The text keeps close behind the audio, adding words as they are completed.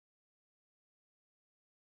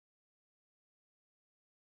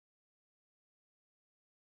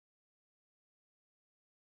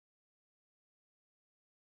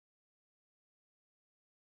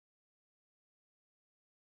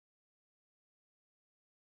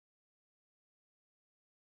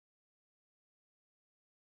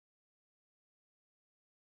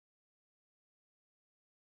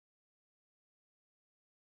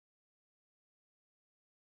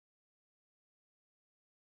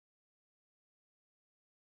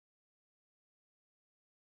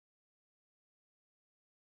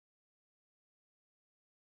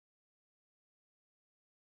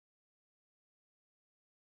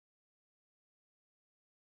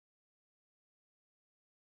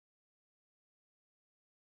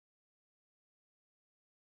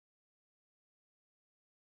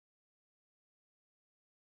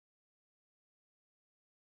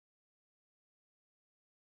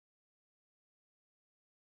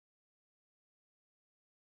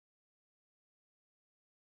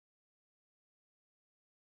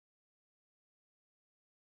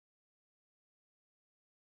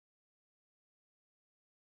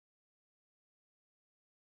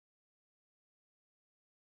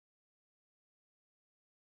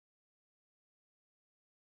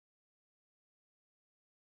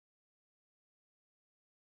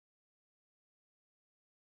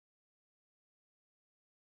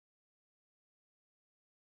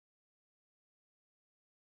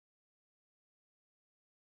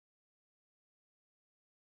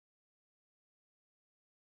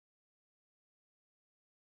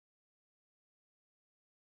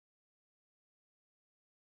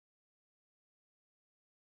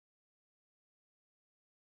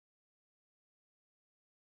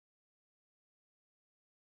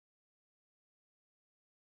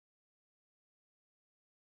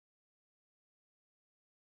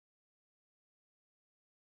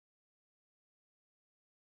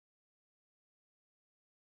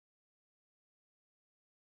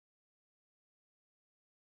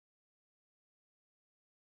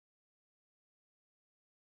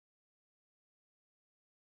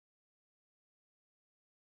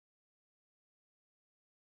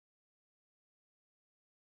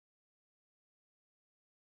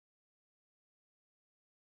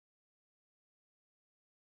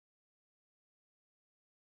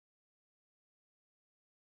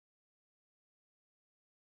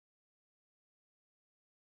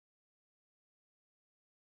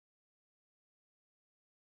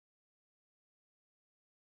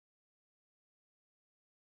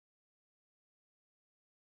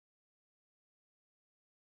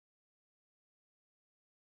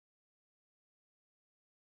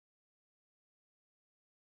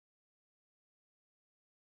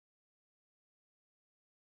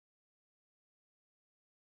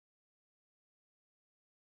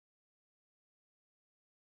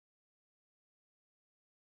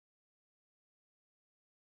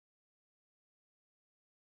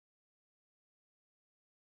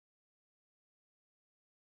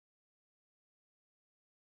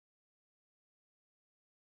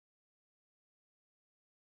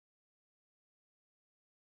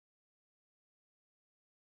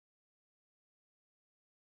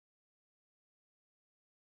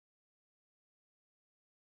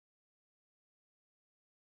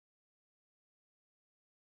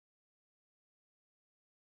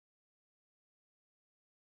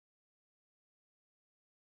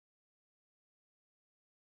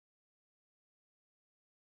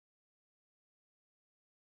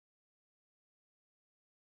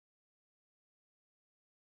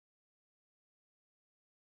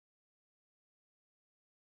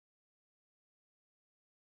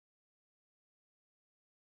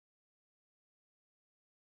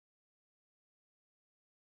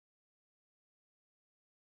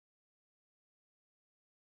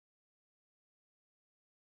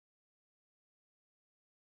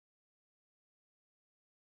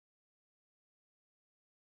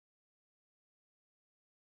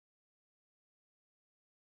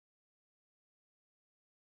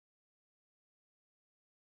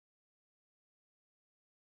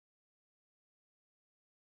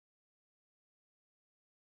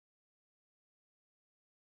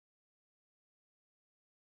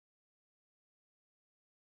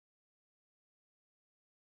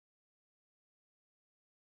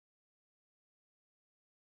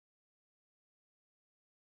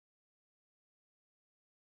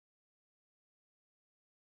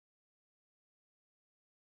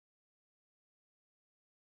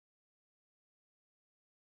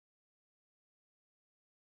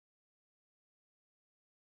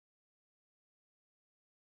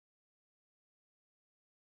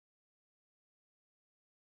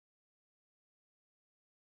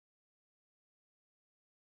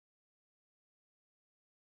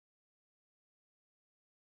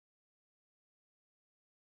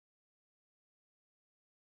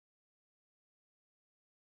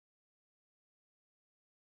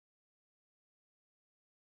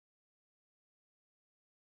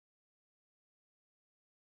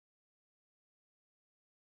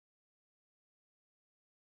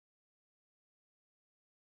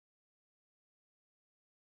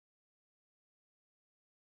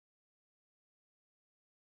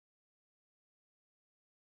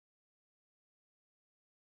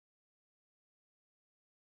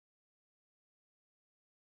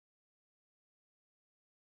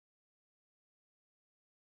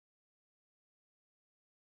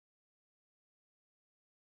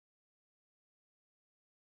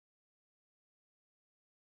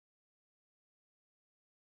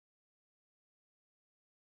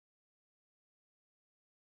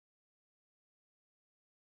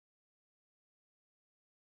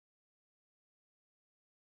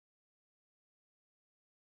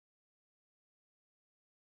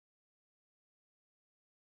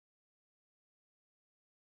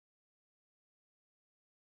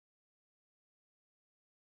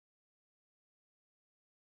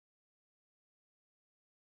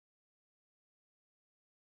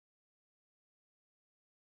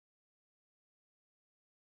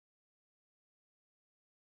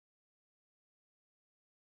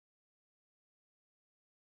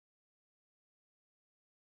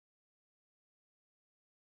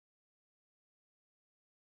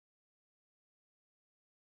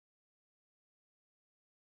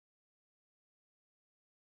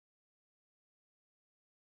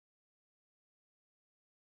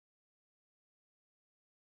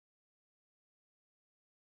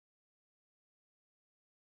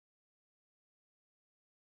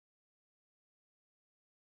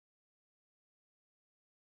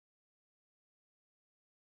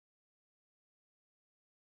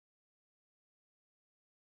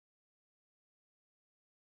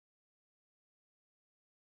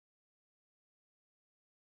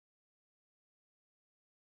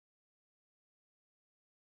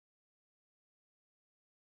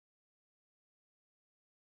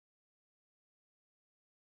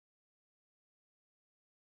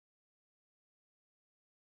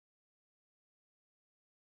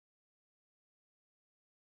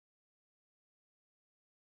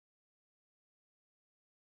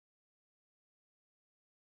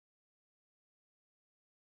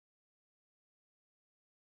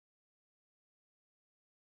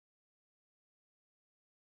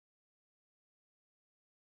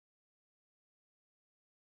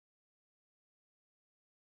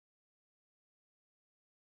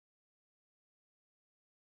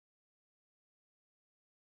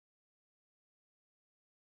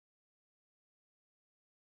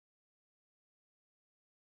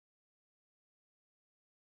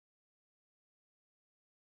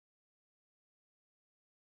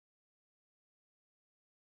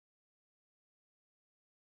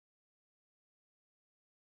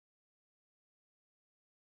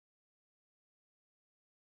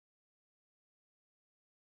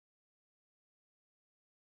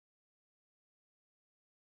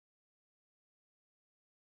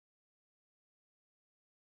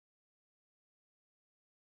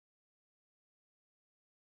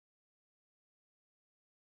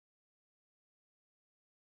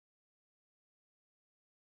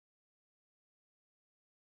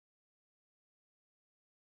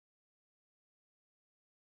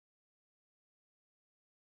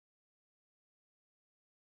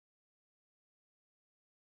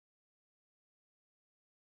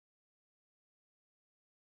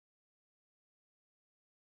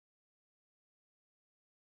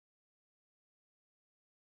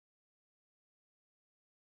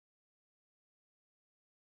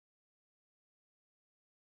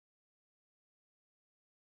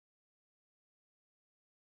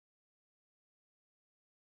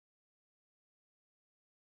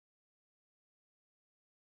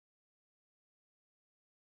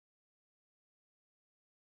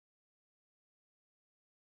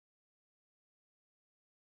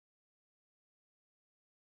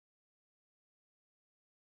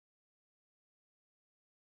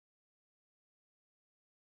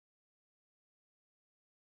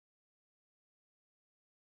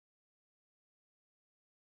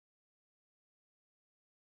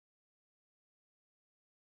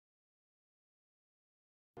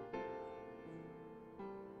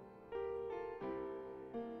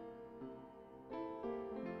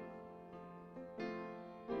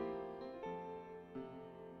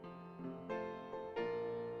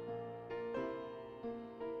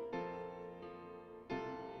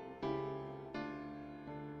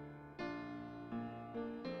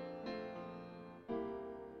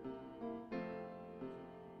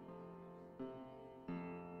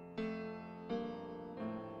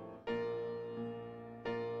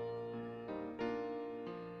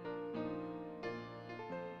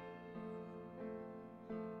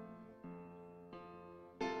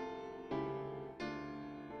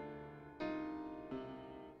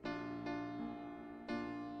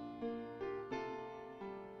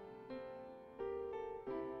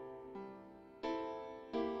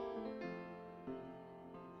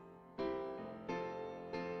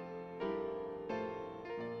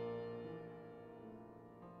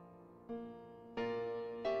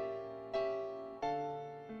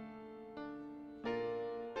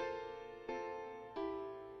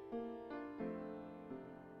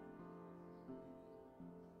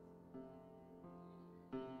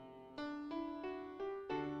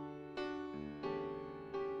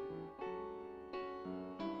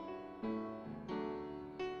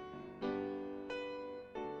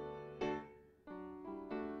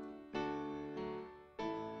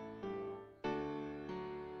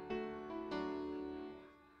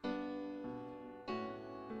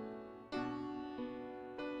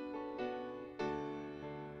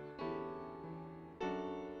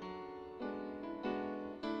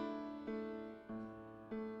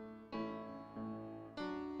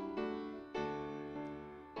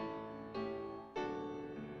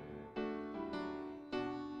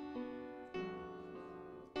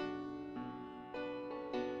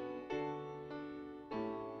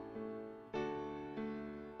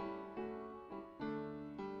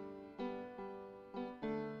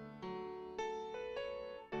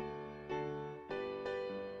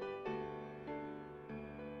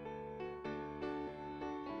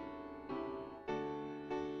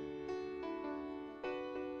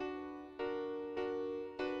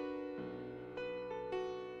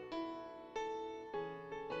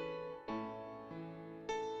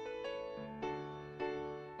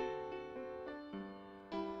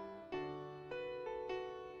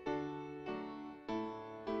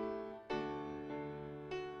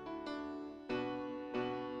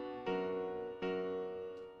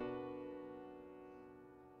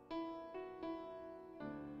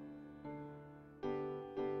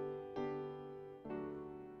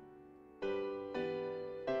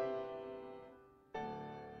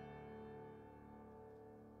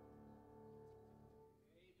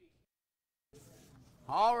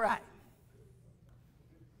All right.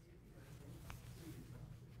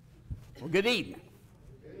 Well, good evening.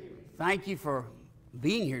 Thank you for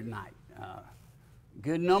being here tonight.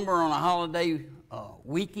 Good number on a holiday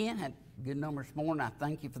weekend. Had a good number this morning. I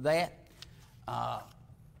thank you for that.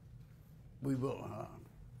 We will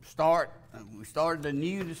start. We started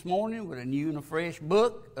anew this morning with a new and a fresh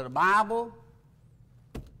book of the Bible.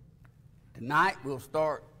 Tonight we'll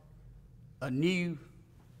start a new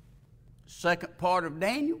second part of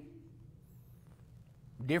Daniel,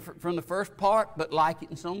 different from the first part, but like it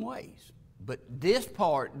in some ways. But this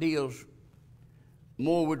part deals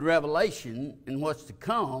more with revelation and what's to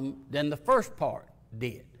come than the first part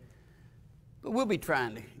did. But we'll be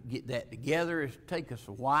trying to get that together. It'll take us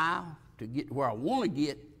a while to get to where I want to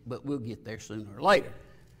get, but we'll get there sooner or later.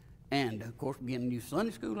 And, of course, we're getting a new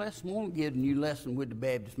Sunday school lesson this morning, getting a new lesson with the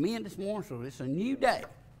Baptist men this morning, so it's a new day.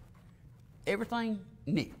 Everything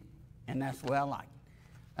new. And that's the way I like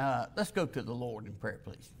it. Let's go to the Lord in prayer,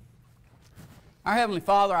 please. Our Heavenly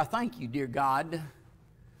Father, I thank you, dear God,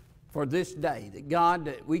 for this day. That, God,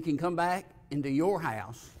 that we can come back into your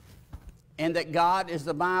house, and that, God, as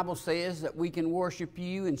the Bible says, that we can worship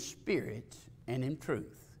you in spirit and in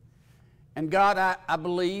truth. And, God, I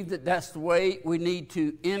believe that that's the way we need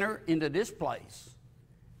to enter into this place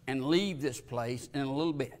and leave this place in a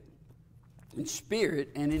little bit, in spirit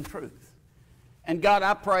and in truth. And God,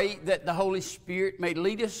 I pray that the Holy Spirit may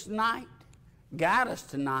lead us tonight, guide us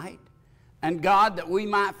tonight, and God, that we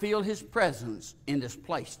might feel His presence in this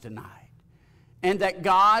place tonight. And that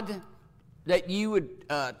God, that you would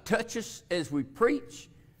touch us as we preach,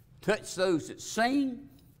 touch those that sing,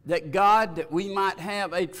 that God, that we might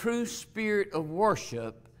have a true spirit of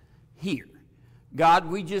worship here. God,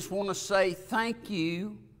 we just want to say thank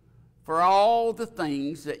you for all the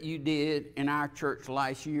things that you did in our church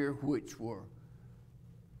last year, which were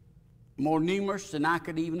more numerous than I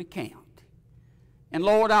could even account. And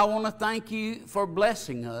Lord, I want to thank you for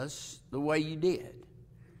blessing us the way you did.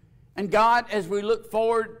 And God, as we look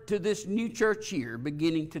forward to this new church year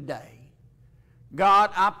beginning today,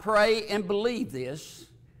 God, I pray and believe this,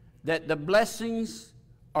 that the blessings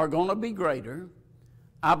are going to be greater.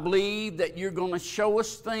 I believe that you're going to show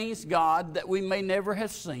us things, God, that we may never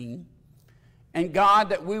have seen. And God,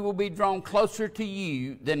 that we will be drawn closer to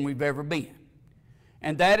you than we've ever been.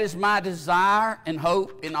 And that is my desire and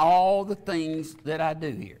hope in all the things that I do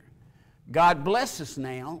here. God bless us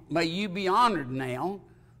now. May you be honored now.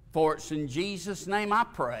 For it's in Jesus' name I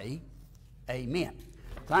pray. Amen.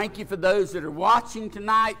 Thank you for those that are watching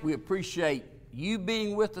tonight. We appreciate you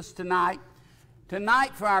being with us tonight.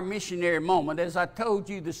 Tonight for our missionary moment, as I told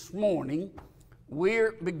you this morning,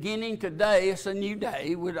 we're beginning today. It's a new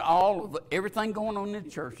day with all of everything going on in the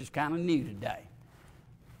church is kind of new today.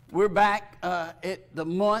 We're back at the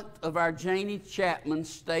month of our Janie Chapman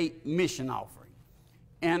State Mission Offering.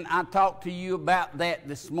 And I talked to you about that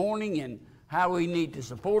this morning and how we need to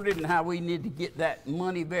support it and how we need to get that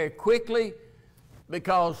money very quickly,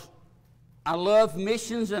 because I love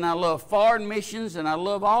missions and I love foreign missions and I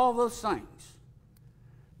love all those things.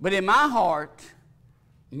 But in my heart,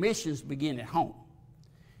 missions begin at home.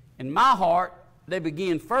 In my heart, they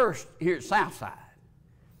begin first here at Southside.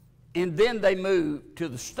 And then they move to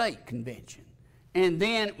the state convention. And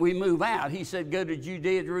then we move out. He said, go to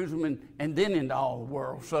Judea, Jerusalem, and then into all the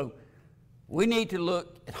world. So we need to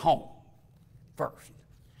look at home first.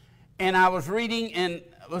 And I was reading and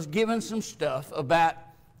was given some stuff about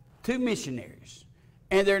 2 missionaries.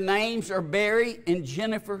 And their names are Barry and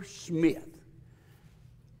Jennifer Smith.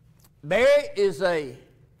 Barry is a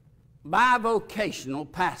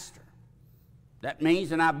bivocational pastor. That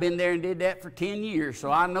means, and I've been there and did that for 10 years,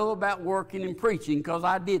 so I know about working and preaching because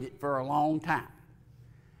I did it for a long time.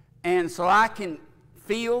 And so I can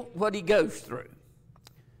feel what he goes through.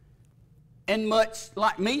 And much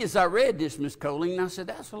like me, as I read this, Miss Colleen, I said,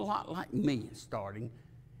 that's a lot like me starting.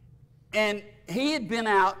 And he had been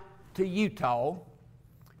out to Utah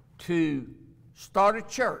to start a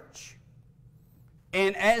church.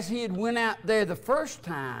 And as he had went out there the first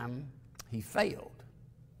time, he failed.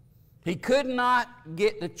 He could not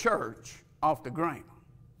get the church off the ground.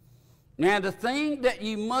 Now, the thing that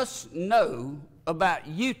you must know about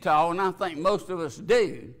Utah, and I think most of us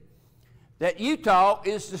do, that Utah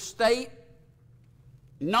is the state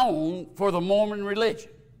known for the Mormon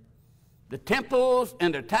religion. The temples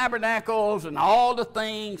and the tabernacles and all the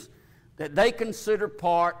things that they consider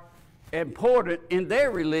part important in their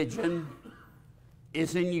religion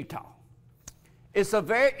is in Utah.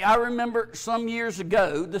 I remember some years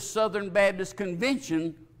ago, the Southern Baptist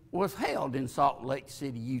Convention was held in Salt Lake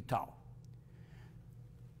City, Utah.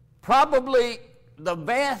 Probably the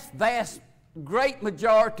vast, great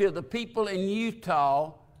majority of the people in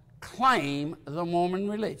Utah claim the Mormon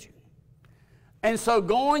religion. And so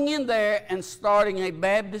going in there and starting a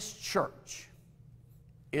Baptist church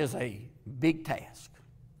is a big task.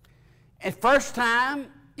 At first time,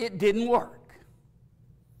 it didn't work.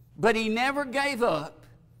 But he never gave up,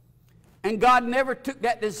 and God never took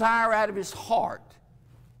that desire out of his heart.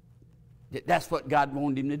 That's what God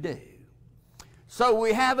wanted him to do. So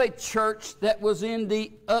we have a church that was in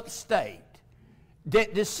the upstate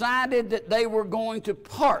that decided that they were going to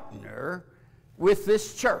partner with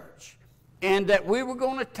this church, and that we were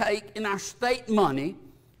going to take in our state money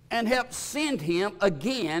and help send him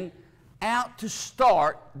again out to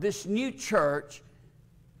start this new church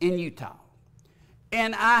in Utah.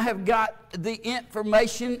 And I have got the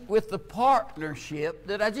information with the partnership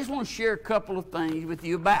that I just want to share a couple of things with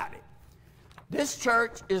you about it. This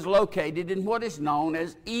church is located in what is known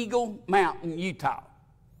as Eagle Mountain, Utah.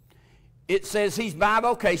 It says he's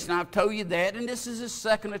bivocational, I've told you that, and this is his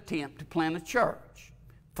second attempt to plant a church.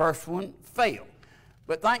 First one failed.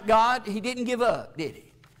 But thank God he didn't give up, did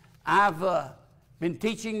he? I've been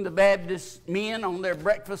teaching the Baptist men on their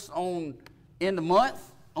breakfast in the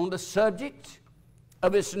month on the subject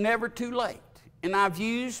of it's never too late. And I've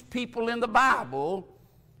used people in the Bible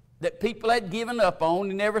that people had given up on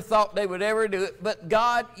and never thought they would ever do it, but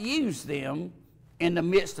God used them in the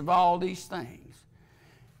midst of all these things.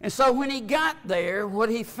 And so when he got there, what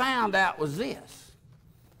he found out was this.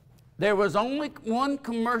 There was only one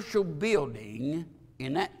commercial building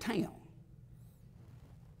in that town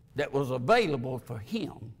that was available for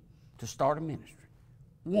him to start a ministry.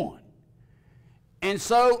 One. And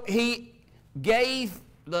so he gave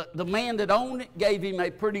the man that owned it, gave him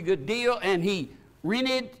a pretty good deal, and he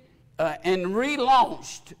rented and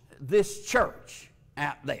relaunched this church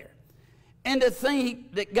out there. And the thing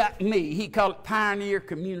that got me, he called it Pioneer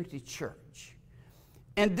Community Church.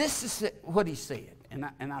 And this is what he said,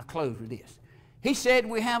 and I'll close with this. He said,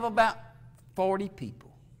 we have about 40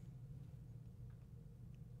 people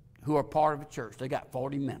who are part of a church. They got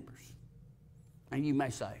 40 members. And you may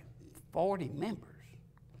say, 40 members?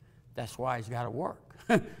 That's why he's got to work.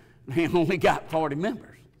 He only got 40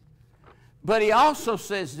 members. But he also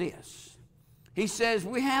says this. He says,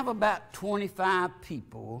 we have about 25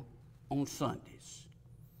 people on Sundays.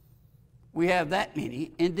 We have that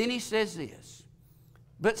many. And then he says this.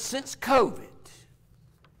 But since COVID,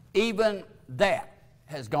 even that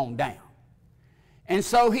has gone down. And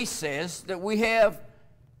so he says that we have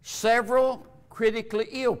several critically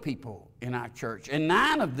ill people in our church, and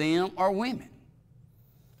 9 of them are women.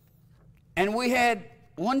 And we had,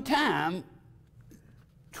 one time,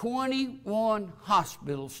 21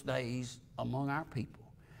 hospital stays among our people.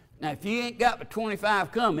 Now, if you ain't got but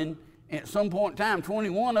 25 coming, and at some point in time,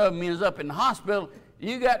 21 of them ends up in the hospital,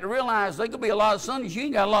 you got to realize there could be a lot of Sundays you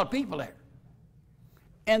ain't got a lot of people there.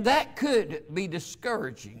 And that could be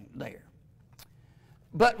discouraging there.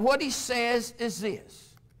 But what he says is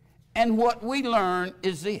this, and what we learn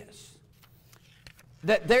is this,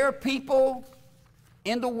 that there are people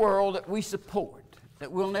in the world that we support that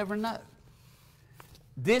we'll never know.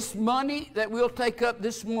 This money that we'll take up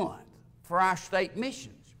this month for our state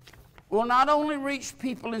missions will not only reach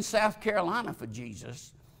people in South Carolina for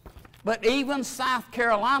Jesus, but even South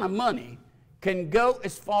Carolina money can go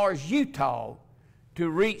as far as Utah to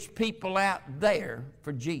reach people out there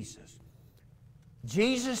for Jesus.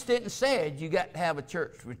 Jesus didn't say you got to have a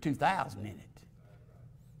church with 2,000 in it.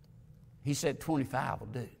 He said 25 will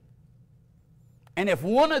do. And if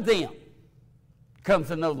one of them comes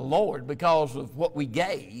to know the Lord because of what we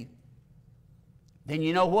gave, then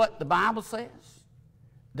you know what the Bible says?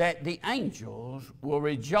 That the angels will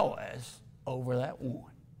rejoice over that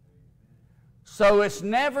one. So it's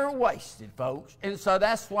never wasted, folks. And so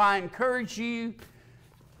that's why I encourage you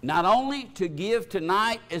not only to give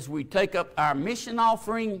tonight as we take up our mission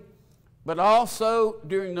offering, but also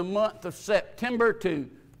during the month of September to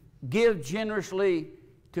give generously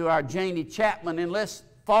to our Janie Chapman. And let's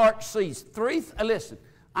foresee listen,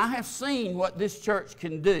 I have seen what this church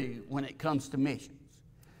can do when it comes to missions.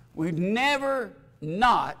 We've never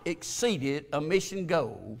not exceeded a mission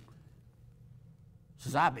goal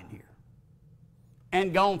since I've been here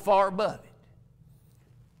and gone far above it.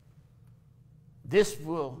 This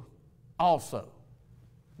will also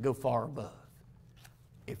go far above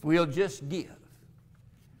if we'll just give.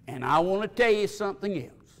 And I want to tell you something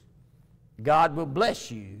else. God will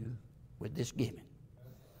bless you with this giving.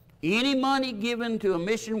 Any money given to a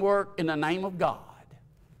mission work in the name of God,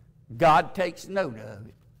 God takes note of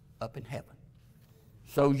it up in heaven.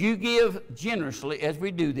 So you give generously as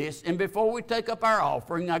we do this. And before we take up our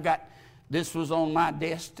offering, this was on my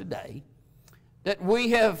desk today, that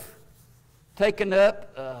we have taken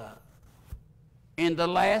up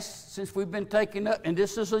since we've been taking up, and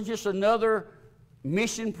this is just another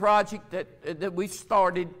mission project that we've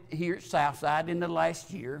started here at Southside in the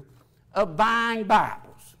last year, of buying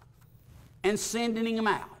Bibles and sending them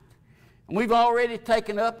out. And we've already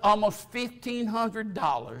taken up almost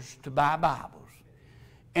 $1,500 to buy Bibles.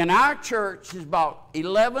 And our church has bought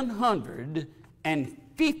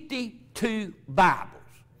 1,152 Bibles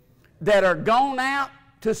that are gone out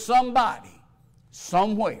to somebody,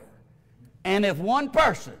 somewhere. And if one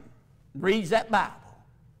person reads that Bible,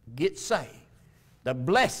 gets saved, the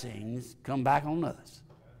blessings come back on us.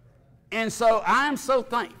 And so I'm so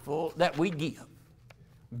thankful that we give.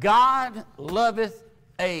 God loveth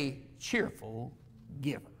a cheerful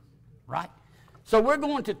giver, right? So we're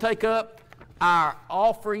going to take up our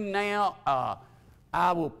offering now.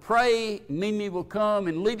 I will pray. Mimi will come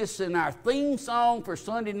and lead us in our theme song for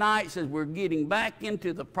Sunday nights as we're getting back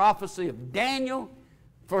into the prophecy of Daniel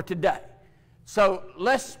for today. So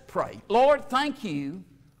let's pray. Lord, thank you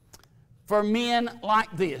for men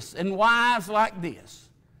like this and wives like this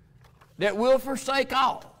that will forsake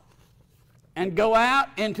all and go out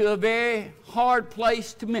into a very hard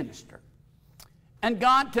place to minister. And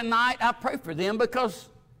God, tonight I pray for them because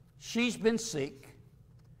she's been sick.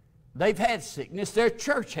 They've had sickness. Their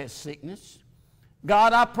church has sickness.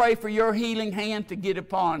 God, I pray for your healing hand to get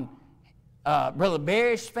upon Brother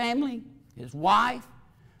Barry's family, his wife,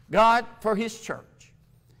 God, for his church.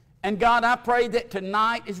 And God, I pray that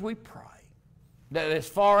tonight as we pray, that as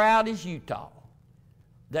far out as Utah,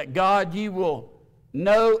 that God, you will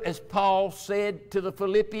know, as Paul said to the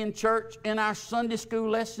Philippian church in our Sunday school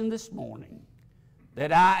lesson this morning,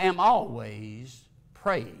 that I am always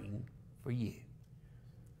praying for you.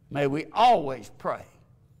 May we always pray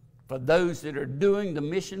for those that are doing the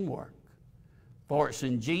mission work. For it's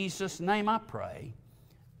in Jesus' name I pray.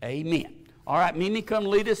 Amen. All right, Mimi, come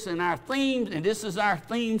lead us in our themes, and this is our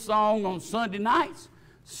theme song on Sunday nights.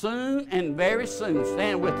 Soon and very soon.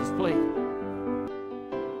 Stand with us, please.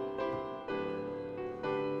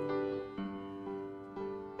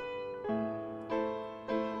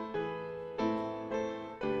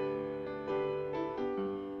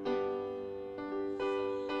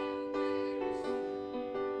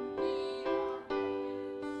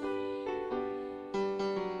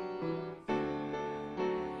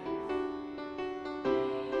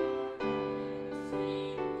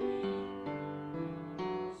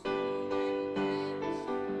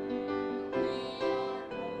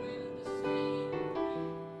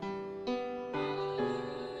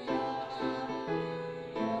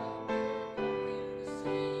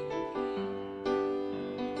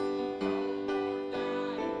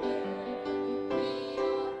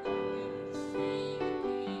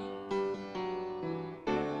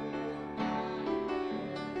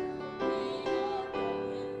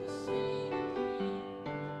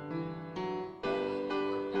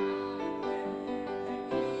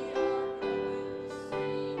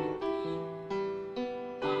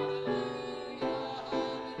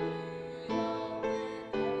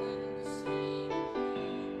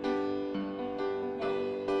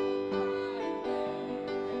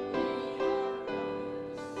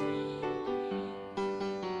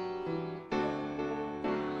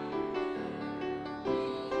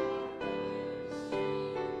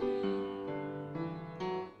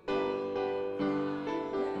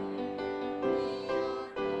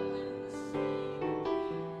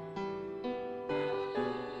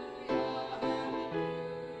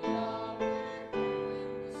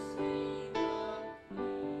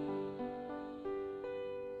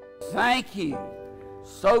 Thank you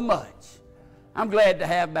so much. I'm glad to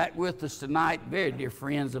have back with us tonight very dear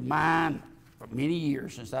friends of mine for many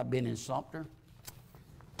years since I've been in Sumter.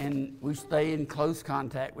 And we stay in close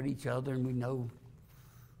contact with each other, and we know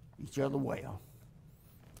each other well.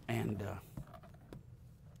 And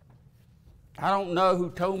I don't know who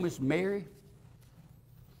told Miss Mary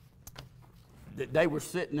that they were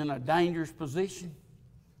sitting in a dangerous position.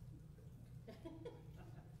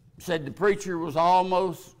 Said the preacher was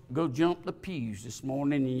almost go jump the pews this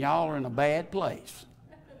morning, and y'all are in a bad place.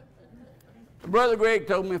 Brother Greg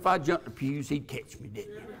told me if I jumped the pews, he'd catch me,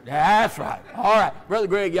 didn't he? That's right. All right, Brother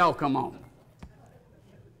Greg, y'all come on.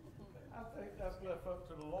 I think that's left up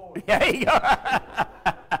to the Lord. There you go.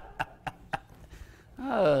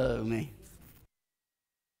 Oh, man.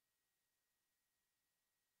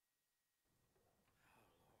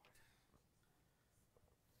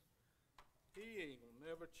 He ain't gonna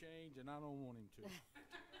never change, and I don't want him to.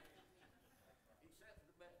 Except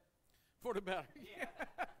For the better. Yeah.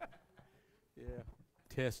 Yeah.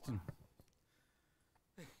 Testing.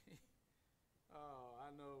 Oh,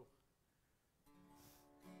 I know.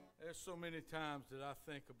 There's so many times that I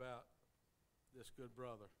think about this good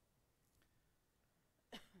brother.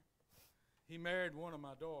 He married one of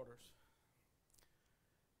my daughters.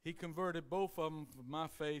 He converted both of them from my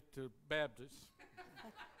faith to Baptist.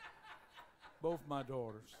 Both my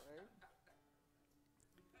daughters.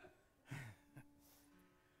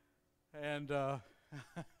 And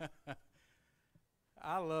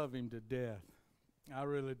I love him to death. I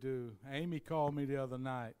really do. Amy called me the other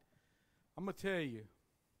night. I'm going to tell you,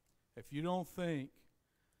 if you don't think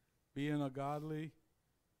being a godly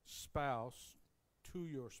spouse to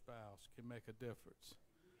your spouse can make a difference.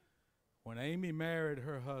 When Amy married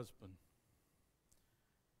her husband,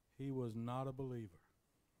 he was not a believer.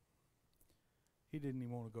 He didn't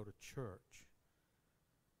even want to go to church.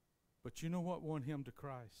 But you know what won him to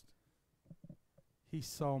Christ? He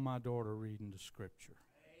saw my daughter reading the scripture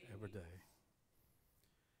every day.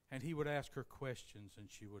 And he would ask her questions and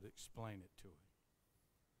she would explain it to him.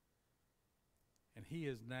 And he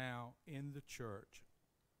is now in the church,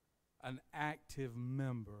 an active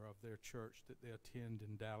member of their church that they attend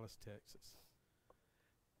in Dallas, Texas.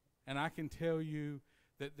 And I can tell you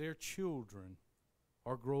that their children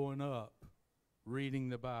are growing up reading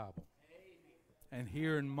the Bible and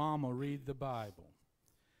hearing Mama read the Bible.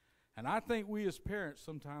 And I think we as parents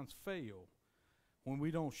sometimes fail when we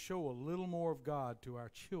don't show a little more of God to our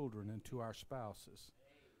children and to our spouses.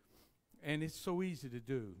 And it's so easy to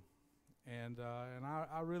do. And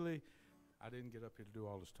I really, I didn't get up here to do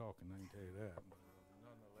all this talking, I can tell you that. But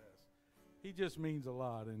nonetheless, he just means a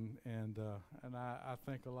lot, and I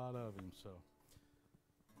think a lot of him, so.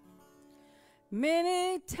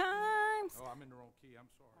 Many times. Oh, I'm in the wrong key, I'm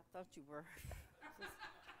sorry. I thought you were.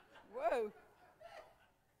 Whoa.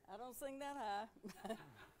 I don't sing that high.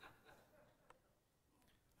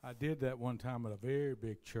 I did that one time at a very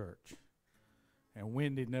big church, and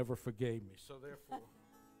Wendy never forgave me, so therefore.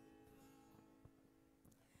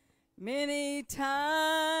 Many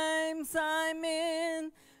times I'm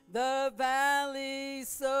in the valley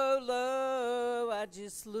so low, I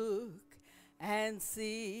just look and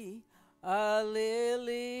see a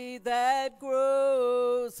lily that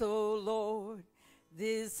grows. Oh Lord,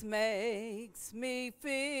 this makes me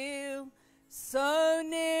feel so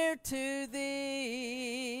near to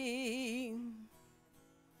thee.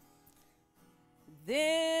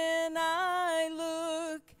 Then I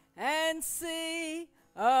look and see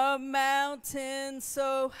a mountain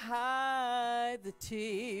so high the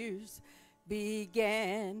tears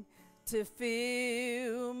began to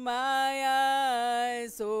fill my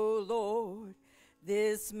eyes. Oh Lord,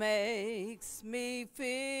 this makes me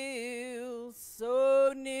feel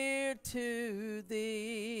so near to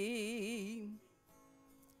thee.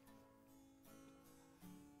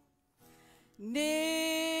 Near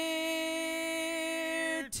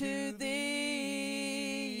to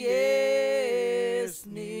thee, yes,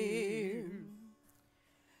 near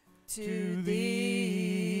to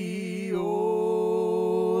thee,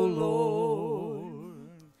 O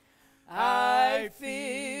Lord. I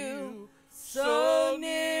feel so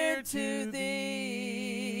near to thee.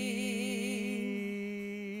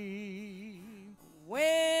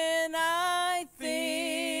 When I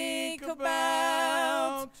think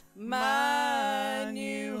about my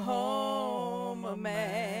new home, a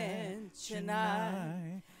mansion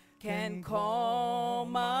I can call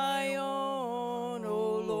my own,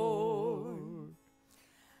 oh Lord.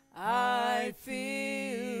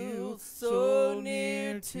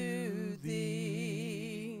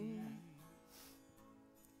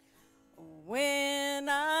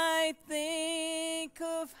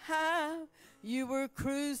 of how you were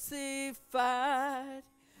crucified,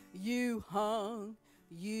 you hung,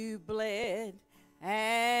 you bled,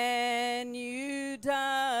 and you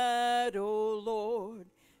died, oh Lord.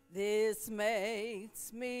 This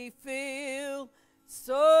makes me feel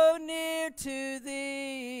so near to thee.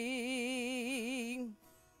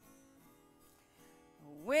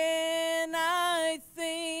 When I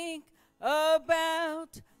think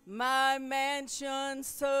about my mansion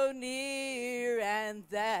so near and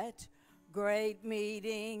that great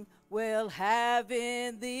meeting we'll have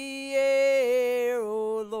in the air,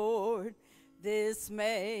 oh Lord, this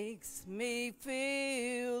makes me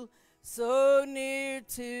feel so near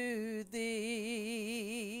to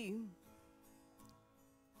thee.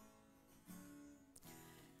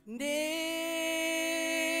 Near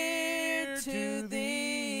to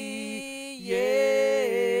thee,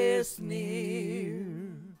 yes, near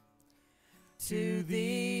to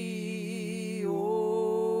thee, O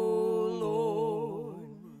Lord.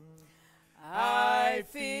 I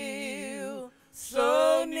feel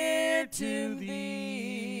so near to thee.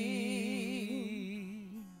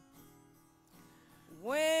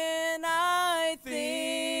 When I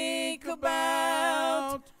think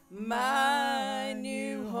about my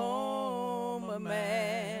new home, a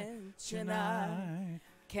mansion I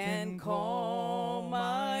can call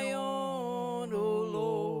my own, oh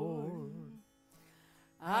Lord,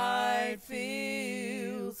 I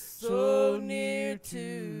feel so near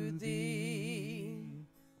to thee.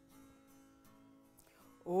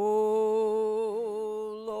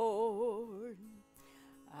 Oh Lord,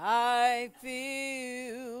 I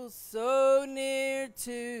feel so near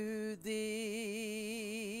to thee.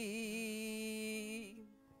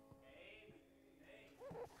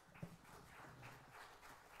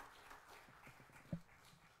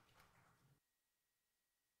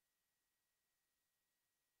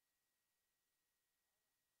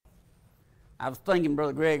 I was thinking,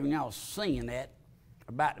 Brother Greg, when y'all was singing that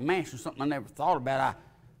about the mansion, something I never thought about. I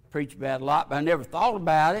preach about it a lot, but I never thought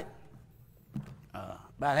about it,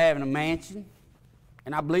 about having a mansion,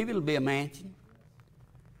 and I believe it'll be a mansion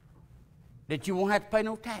that you won't have to pay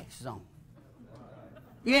no taxes on.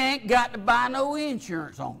 You ain't got to buy no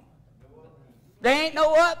insurance on. There ain't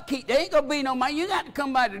no upkeep. There ain't going to be no money. You got to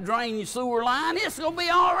come by to drain your sewer line. It's going to be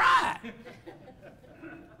all right.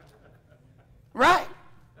 Right?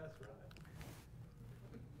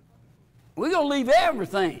 We're going to leave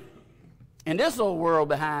everything in this old world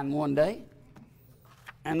behind one day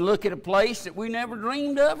and look at a place that we never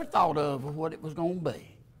dreamed of or thought of what it was going to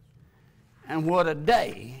be. And what a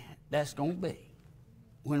day that's going to be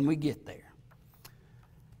when we get there.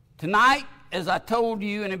 Tonight, as I told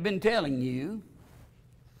you and have been telling you,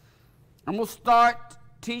 I'm going to start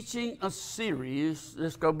teaching a series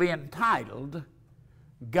that's going to be entitled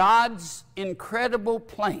God's Incredible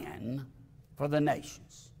Plan for the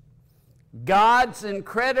Nations. God's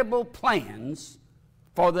incredible plans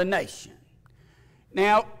for the nation.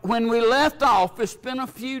 Now, when we left off, it's been a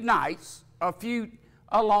few nights, a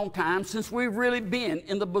long time since we've really been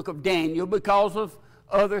in the book of Daniel because of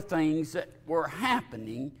other things that were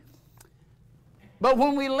happening. But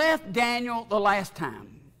when we left Daniel the last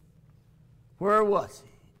time, where was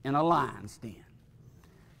he? In a lion's den.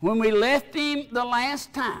 When we left him the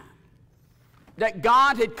last time, that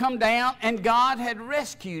God had come down and God had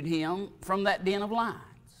rescued him from that den of lions.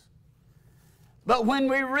 But when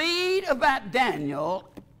we read about Daniel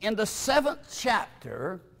in the 7th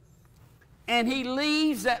chapter, and he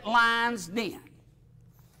leaves that lion's den,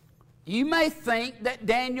 you may think that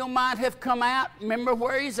Daniel might have come out. Remember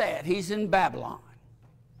where he's at. He's in Babylon.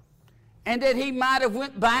 And that he might have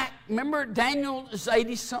went back. Remember, Daniel is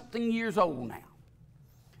 80-something years old now.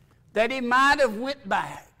 That he might have went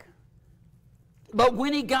back. But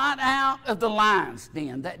when he got out of the lion's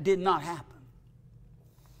den, that did not happen.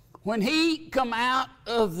 When he come out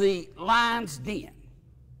of the lion's den,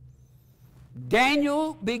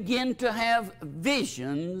 Daniel began to have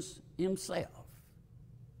visions himself.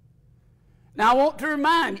 Now I want to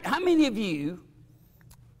remind you, how many of you,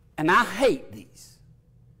 and I hate these,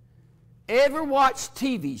 ever watch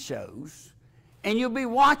TV shows and you'll be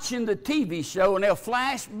watching the TV show and they'll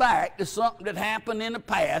flash back to something that happened in the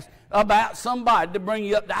past about somebody to bring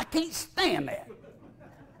you up. I can't stand that.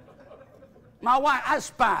 My wife, I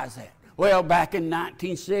despise that. Well, back in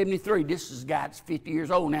 1973, this is a guy that's 50 years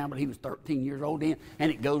old now, but he was 13 years old then, and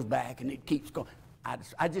it goes back and it keeps going.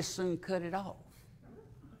 I just soon cut it off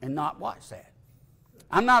and not watch that.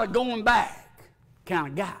 I'm not a going back kind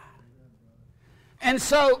of guy. And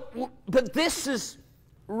so, but this is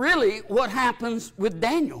really what happens with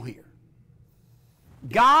Daniel here.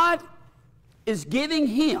 God is giving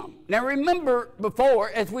him. Now remember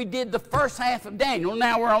before, as we did the first half of Daniel,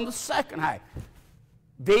 now we're on the second half.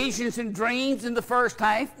 Visions and dreams in the first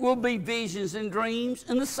half will be visions and dreams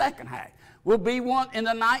in the second half. Will be one in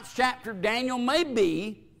the 9th chapter of Daniel, may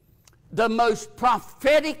be the most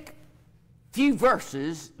prophetic few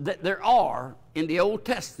verses that there are in the Old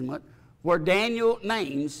Testament where Daniel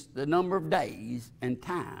names the number of days and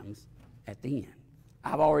times at the end.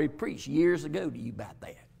 I've already preached years ago to you about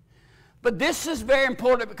that. But this is very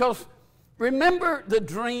important because remember the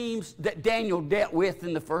dreams that Daniel dealt with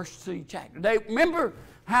in the first 2 chapters. Remember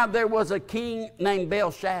how there was a king named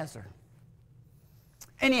Belshazzar.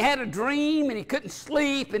 And he had a dream and he couldn't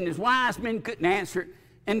sleep and his wise men couldn't answer it.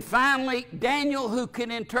 And finally, Daniel, who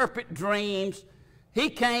can interpret dreams, he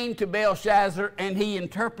came to Belshazzar and he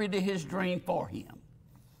interpreted his dream for him.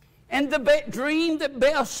 And the dream that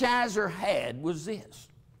Belshazzar had was this.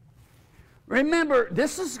 Remember,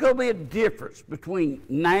 this is going to be a difference between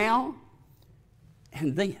now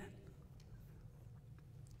and then.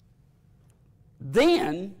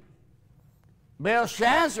 Then,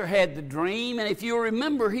 Belshazzar had the dream, and if you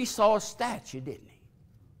remember, he saw a statue, didn't he?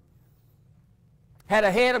 Had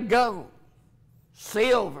a head of gold,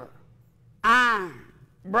 silver, iron,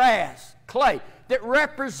 brass, clay, that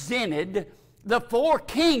represented the 4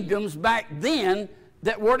 kingdoms back then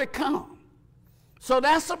that were to come. So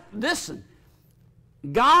listen,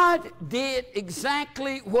 God did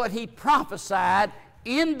exactly what he prophesied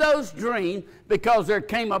in those dreams, because there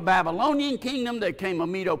came a Babylonian kingdom, there came a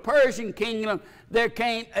Medo-Persian kingdom, there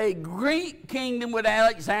came a Greek kingdom with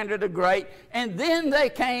Alexander the Great, and then there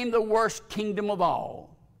came the worst kingdom of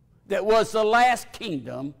all, that was the last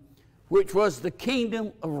kingdom, which was the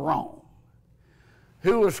kingdom of Rome,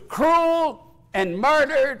 who was cruel and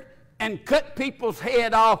murdered and cut people's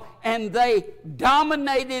head off, and they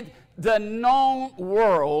dominated the known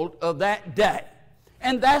world of that day.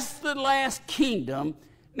 And that's the last kingdom.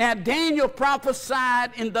 Now, Daniel prophesied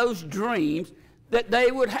in those dreams that they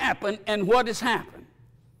would happen, and what has happened?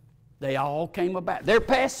 They all came about. They're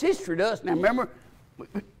past history to us. Now, remember,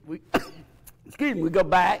 we go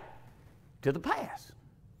back to the past.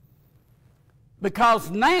 Because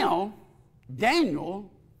now,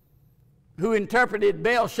 Daniel, who interpreted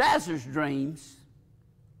Belshazzar's dreams,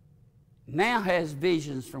 now has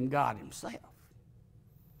visions from God himself.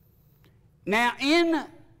 Now, in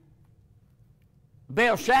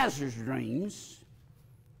Belshazzar's dreams,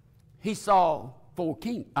 he saw 4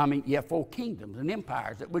 kingdoms and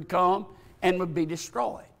empires that would come and would be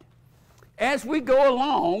destroyed. As we go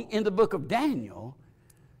along in the book of Daniel,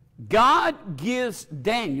 God gives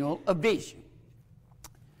Daniel a vision.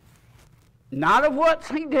 Not of what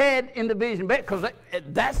he did in the vision, because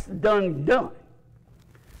that's done.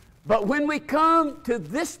 But when we come to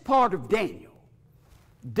this part of Daniel,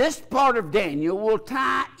 this part of Daniel will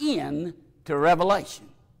tie in to Revelation.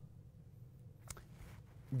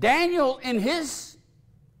 Daniel, in his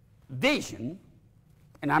vision,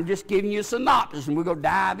 and I'm just giving you a synopsis, and we're going to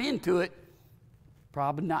dive into it,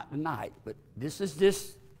 probably not tonight, but this is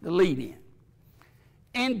just the lead-in.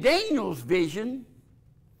 In Daniel's vision,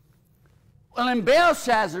 well, in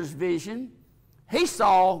Belshazzar's vision, he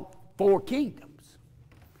saw 4 kingdoms.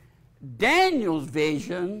 Daniel's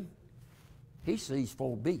vision, he sees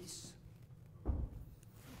 4 beasts.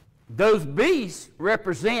 Those beasts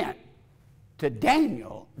represent to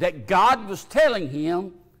Daniel that God was telling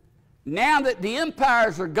him, now that the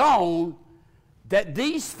empires are gone, that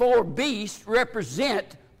these 4 beasts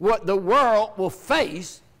represent what the world will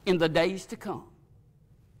face in the days to come.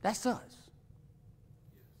 That's us.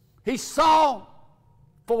 He saw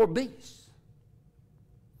 4 beasts.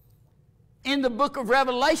 In the book of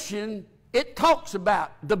Revelation, it talks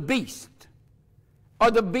about the beast, or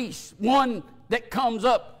the beast, one that comes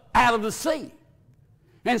up out of the sea.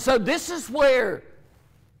 And so this is where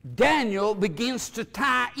Daniel begins to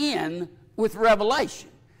tie in with Revelation.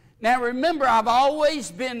 Now remember, I've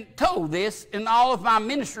always been told this in all of my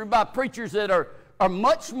ministry by preachers that are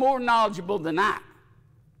much more knowledgeable than I.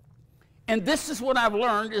 And this is what I've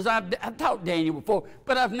learned, is I've taught Daniel before,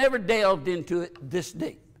 but I've never delved into it this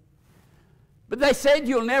deep. But they said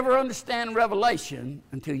you'll never understand Revelation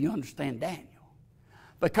until you understand Daniel.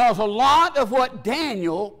 Because a lot of what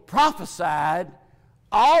Daniel prophesied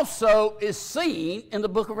also is seen in the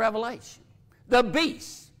book of Revelation. The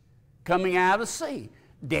beast coming out of the sea.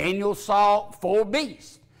 Daniel saw 4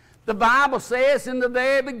 beasts. The Bible says in the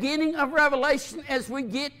very beginning of Revelation, as we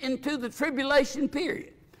get into the tribulation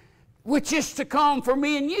period, which is to come for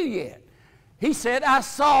me and you yet, he said, I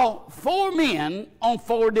saw 4 men on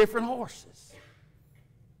 4 different horses.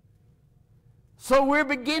 So we're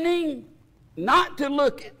beginning not to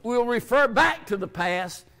look at, we'll refer back to the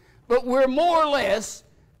past, but we're more or less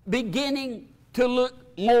beginning to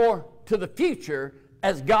look more to the future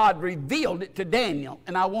as God revealed it to Daniel.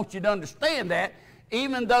 And I want you to understand that,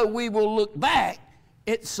 even though we will look back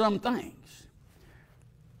at some things.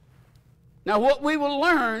 Now, what we will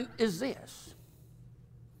learn is this,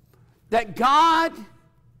 that God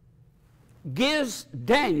gives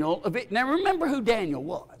Daniel a bit. Now, remember who Daniel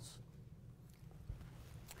was.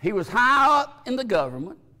 He was high up in the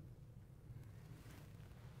government.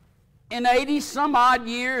 In 80-some odd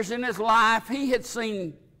years in his life, he had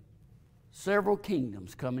seen several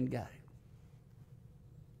kingdoms come and go.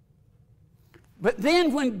 But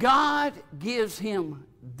then when God gives him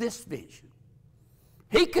this vision,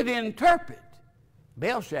 he could interpret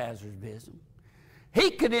Belshazzar's vision. He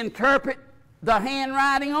could interpret the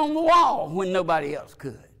handwriting on the wall when nobody else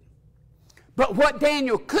could. But what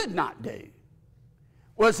Daniel could not do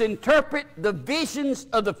was interpret the visions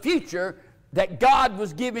of the future that God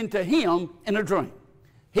was giving to him in a dream.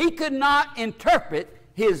 He could not interpret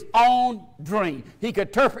his own dream. He could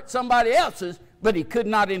interpret somebody else's, but he could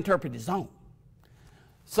not interpret his own.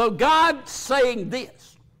 So God's saying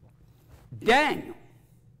this, Daniel,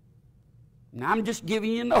 now I'm just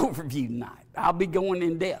giving you an overview tonight. I'll be going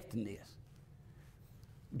in depth in this.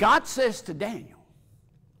 God says to Daniel,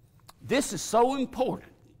 this is so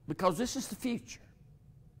important because this is the future.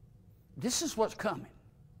 This is what's coming.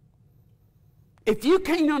 If you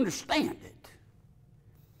can't understand it,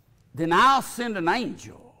 then I'll send an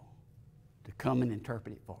angel to come and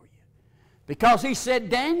interpret it for you. Because he said,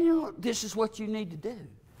 Daniel, this is what you need to do.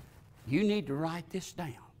 You need to write this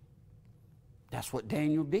down. That's what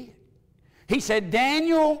Daniel did. He said,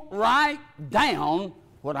 Daniel, write down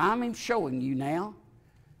what I'm showing you now.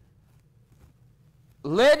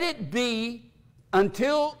 Let it be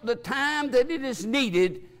until the time that it is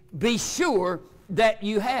needed. Be sure that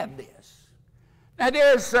you have this. Now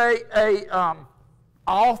there's a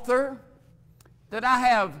author that I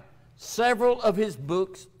have several of his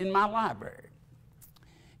books in my library.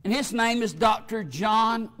 And his name is Dr.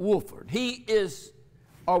 John Wolford. He is,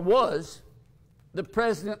 or was, the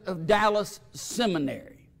president of Dallas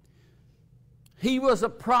Seminary. He was a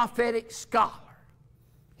prophetic scholar.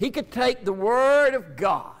 He could take the Word of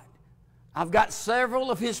God. I've got several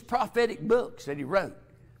of his prophetic books that he wrote,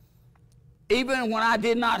 even when I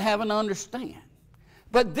did not have an understand.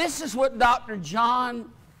 But this is what Dr.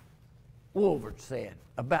 John Wolford said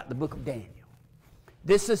about the book of Daniel.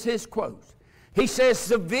 This is his quote. He says,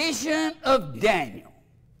 the vision of Daniel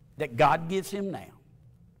that God gives him now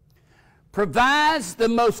provides the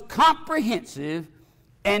most comprehensive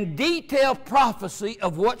and detailed prophecy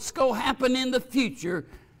of what's going to happen in the future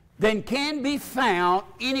than can be found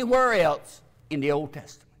anywhere else in the Old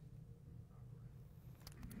Testament.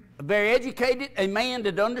 A very educated, a man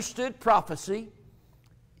that understood prophecy.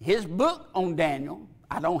 His book on Daniel,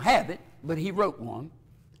 I don't have it, but he wrote one.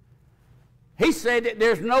 He said that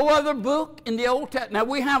there's no other book in the Old Testament. Now,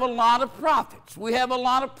 we have a lot of prophets. We have a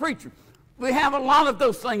lot of preachers. We have a lot of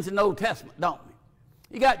those things in the Old Testament, don't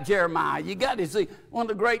we? You got Jeremiah. You got two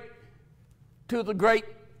of the great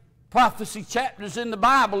prophecy chapters in the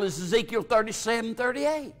Bible is Ezekiel 37,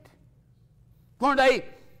 38. When they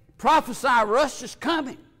prophesy Russia's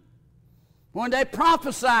coming. When they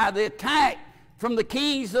prophesy the attack from the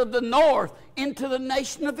kings of the north into the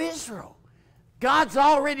nation of Israel. God's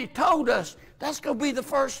already told us that's going to be the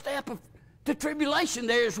first step of the tribulation.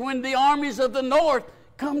 There is when the armies of the north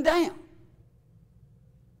come down.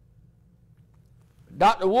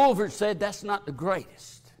 Dr. Wolford said that's not the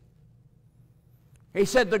greatest. He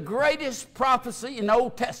said the greatest prophecy in the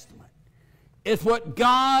Old Testament is what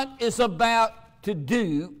God is about to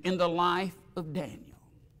do in the life of Daniel.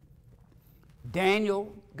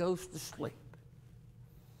 Daniel goes to sleep.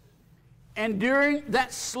 And during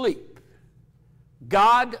that sleep,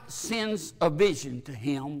 God sends a vision to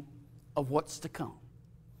him of what's to come.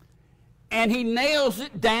 And he nails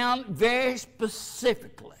it down very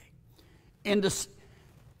specifically.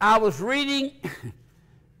 I was reading,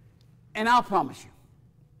 and I'll promise you,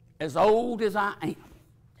 as old as I am,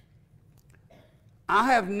 I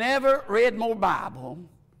have never read more Bible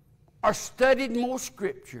or studied more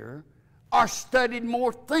Scripture or studied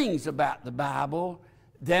more things about the Bible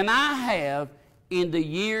than I have in the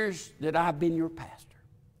years that I've been your pastor.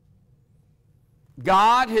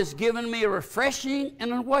 God has given me a refreshing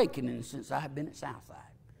and awakening since I've been at Southside.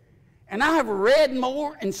 And I have read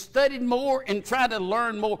more and studied more and tried to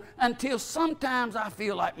learn more until sometimes I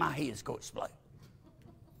feel like my head's going to explode.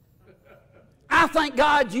 I think,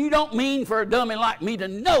 God, you don't mean for a dummy like me to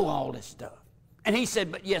know all this stuff. And he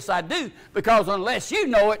said, but yes, I do, because unless you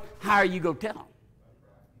know it, how are you going to tell them?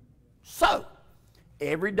 So,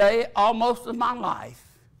 every day, almost of my life,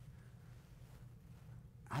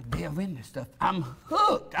 I delve into stuff. I'm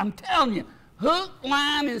hooked. I'm telling you, hook,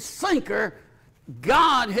 line, and sinker,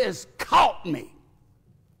 God has caught me.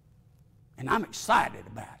 And I'm excited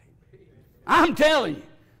about it. I'm telling you,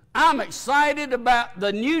 I'm excited about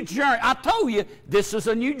the new journey. I told you this is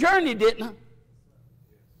a new journey, didn't I?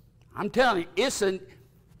 I'm telling you, it's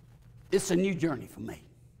a new journey for me.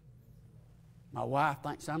 My wife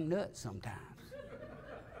thinks I'm nuts sometimes.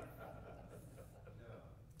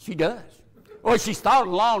 She does. Well, she's thought it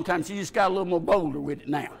a long time. She just got a little more bolder with it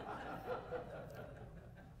now.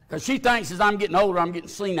 Because she thinks as I'm getting older, I'm getting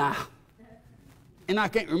senile. And I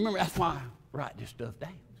can't remember. That's why I write this stuff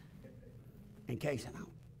down. In case I don't.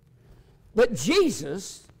 But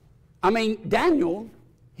Daniel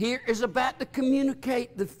here is about to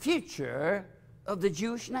communicate the future of the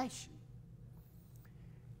Jewish nation.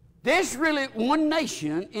 There's really one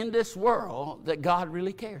nation in this world that God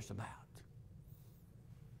really cares about.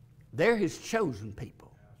 They're his chosen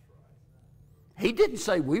people. He didn't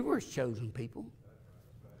say we were his chosen people.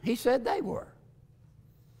 He said they were.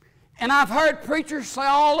 And I've heard preachers say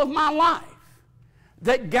all of my life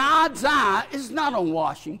that God's eye is not on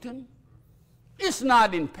Washington. It's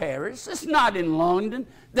not in Paris. It's not in London.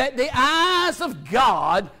 That the eyes of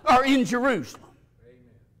God are in Jerusalem.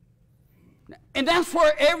 Amen. And that's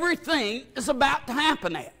where everything is about to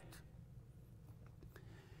happen at.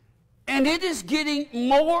 And it is getting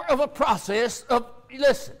more of a process of,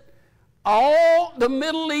 listen, all the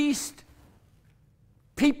Middle East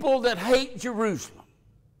people that hate Jerusalem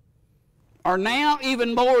are now,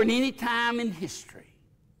 even more than any time in history,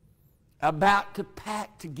 about to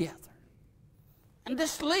pack together. And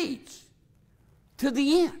this leads to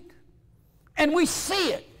the end. And we see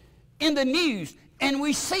it in the news, and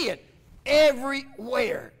we see it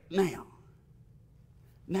everywhere now.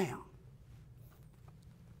 Now,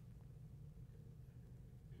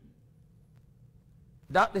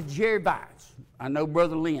 Dr. Jerry Vines, I know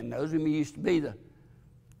Brother Lynn knows him. He used to be the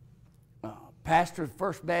pastor of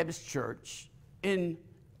First Baptist Church in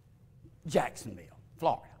Jacksonville,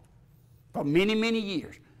 Florida, for many, many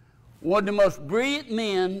years. One of the most brilliant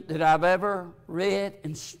men that I've ever read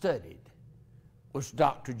and studied was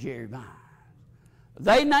Dr. Jerry Vines.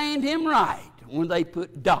 They named him right when they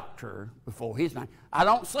put doctor before his name. I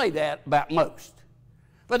don't say that about most,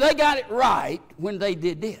 but they got it right when they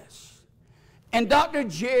did this. And Dr.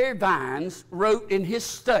 Jerry Vines wrote in his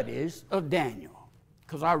studies of Daniel,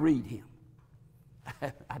 because I read him.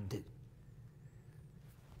 I do.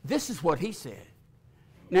 This is what he said.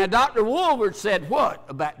 Now, Dr. Woolward said what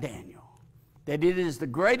about Daniel? That it is the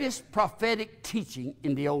greatest prophetic teaching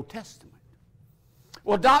in the Old Testament.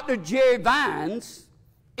 Well, Dr. Jerry Vines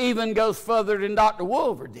even goes further than Dr.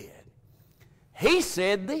 Woolward did. He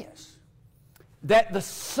said this, that the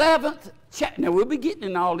 7th chapter, now we'll be getting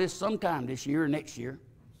in all this sometime this year or next year.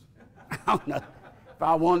 I don't know. If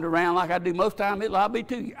I wander around like I do most time, I'll be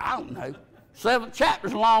 2 years. I don't know. 7th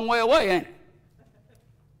chapter's a long way away, ain't it?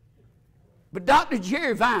 But Dr.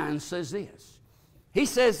 Jerry Vines says this. He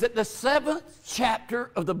says that the 7th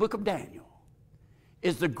chapter of the book of Daniel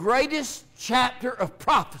is the greatest chapter of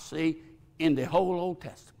prophecy in the whole Old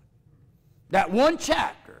Testament. That one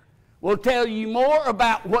chapter will tell you more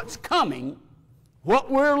about what's coming,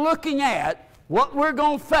 what we're looking at, what we're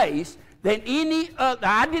going to face, than any other.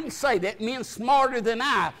 I didn't say that. Men smarter than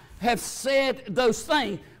I have said those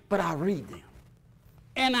things, but I read them.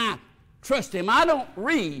 And I trust him. I don't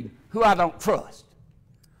read who I don't trust.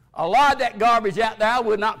 A lot of that garbage out there I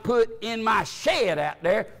would not put in my shed out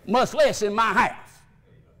there, much less in my house.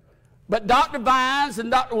 But Dr. Vines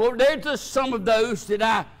and Dr. Woolward, they're just some of those that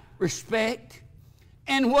I respect.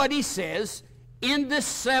 And what he says in this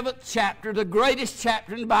 7th chapter, the greatest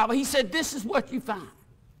chapter in the Bible, he said this is what you find.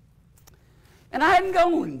 And I hadn't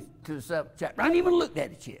gone to the 7th chapter. I hadn't even looked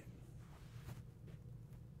at it yet.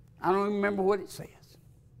 I don't even remember what it says.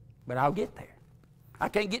 But I'll get there. I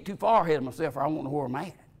can't get too far ahead of myself or I won't know where I'm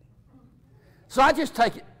at. So I just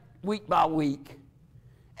take it week by week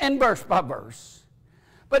and verse by verse.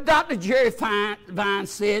 But Dr. Jerry Vines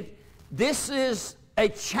said, this is a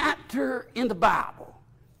chapter in the Bible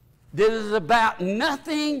that is about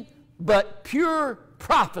nothing but pure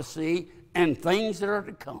prophecy and things that are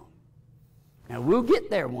to come. Now, we'll get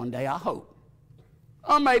there one day, I hope.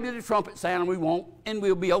 Or maybe the trumpet sound, we won't, and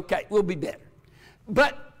we'll be okay. We'll be better.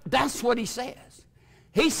 But that's what he says.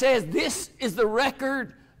 He says this is the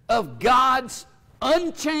record of God's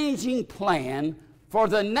unchanging plan for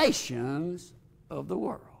the nations of the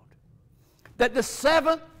world. that the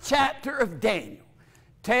 7th chapter of Daniel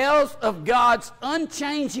tells of God's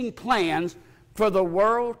unchanging plans for the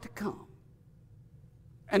world to come.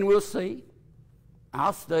 And we'll see.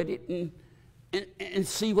 I'll study it and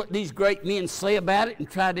see what these great men say about it and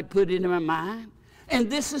try to put it in my mind. And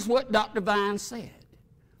this is what Dr. Vine said.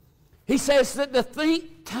 He says that the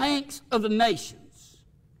think tanks of the nations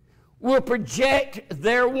will project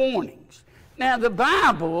their warnings. Now, the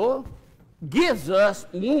Bible gives us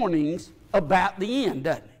warnings about the end,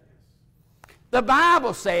 doesn't it? The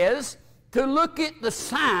Bible says to look at the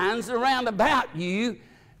signs around about you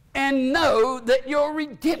and know that your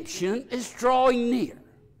redemption is drawing near.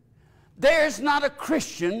 There's not a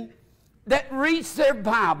Christian that reads their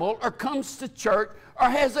Bible or comes to church or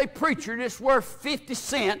has a preacher that's worth 50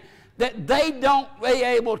 cents that they don't be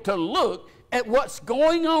able to look at what's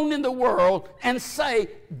going on in the world and say,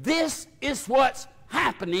 this is what's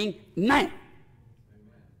happening now.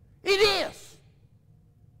 It is.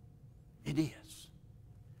 It is.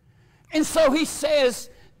 And so he says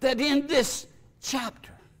that in this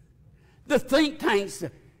chapter, the think tanks,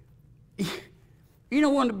 you know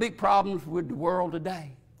one of the big problems with the world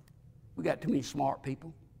today? We got too many smart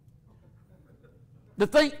people. The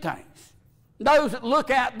think tanks, those that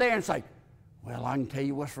look out there and say, well, I can tell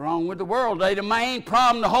you what's wrong with the world today. The main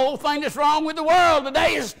problem, the whole thing that's wrong with the world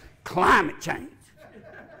today is climate change.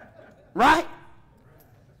 Right?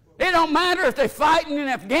 It don't matter if they're fighting in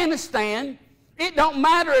Afghanistan. It don't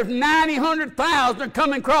matter if 90, 100,000 are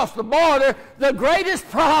coming across the border. The greatest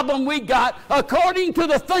problem we got, according to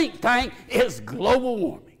the think tank, is global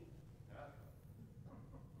warming.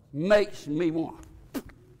 Makes me want to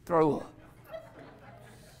throw up.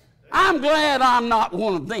 I'm glad I'm not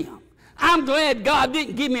one of them. I'm glad God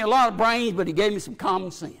didn't give me a lot of brains, but he gave me some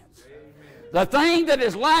common sense. The thing that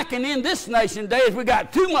is lacking in this nation today is we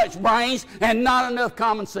got too much brains and not enough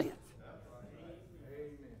common sense.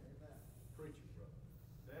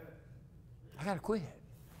 I got to quit.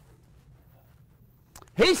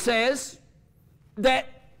 He says that,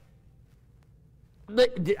 I'm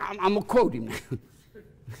going to quote him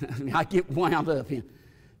now. I get wound up here.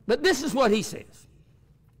 But this is what he says.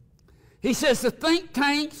 He says the think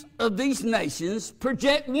tanks of these nations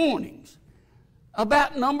project warnings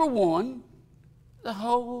about, number one, the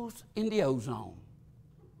holes in the ozone.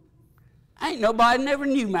 Ain't nobody never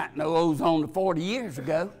knew about no ozone 40 years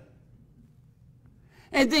ago.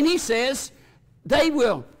 And then he says they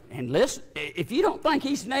will, and listen, if you don't think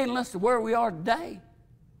he's nailing us to where we are today,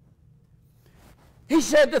 he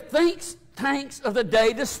said the think tanks of the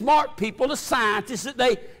day, the smart people, the scientists that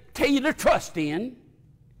they tell you to trust in,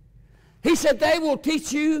 he said they will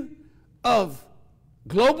teach you of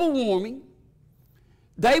global warming.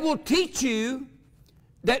 They will teach you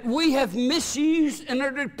that we have misused and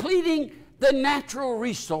are depleting the natural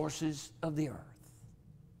resources of the earth.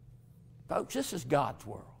 Folks, this is God's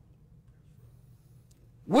world.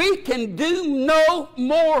 We can do no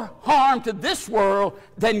more harm to this world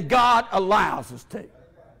than God allows us to.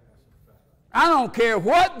 I don't care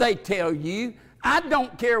what they tell you. I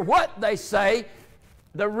don't care what they say.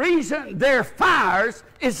 The reason there are fires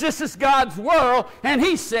is this is God's world, and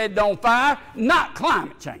he said don't fire, not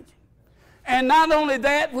climate change. And not only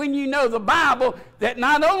that, when you know the Bible, that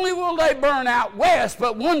not only will they burn out west,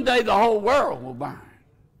 but one day the whole world will burn.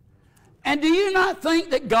 And do you not think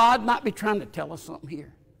that God might be trying to tell us something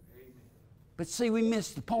here? But see, we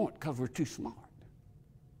missed the point because we're too smart.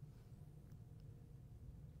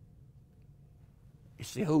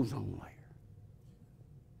 It's the ozone layer,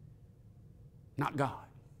 not God.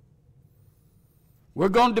 We're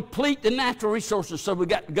going to deplete the natural resources, so we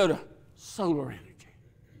got to go to solar energy.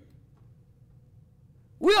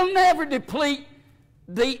 We'll never deplete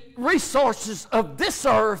the resources of this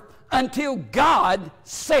earth until God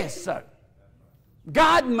says so.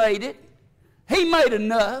 God made it. He made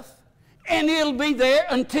enough. And it'll be there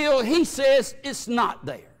until he says it's not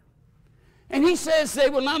there. And he says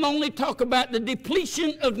they will not only talk about the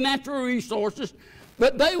depletion of natural resources,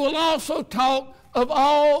 but they will also talk of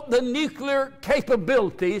all the nuclear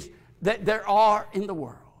capabilities that there are in the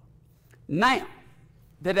world. Now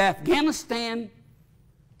that Afghanistan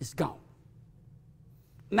is gone,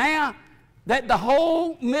 now that the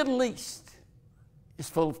whole Middle East is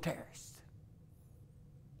full of terrorists,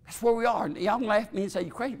 that's where we are. Y'all can laugh at me and say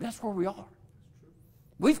you're crazy, but that's where we are.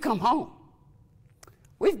 We've come home.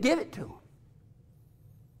 We've given it to them.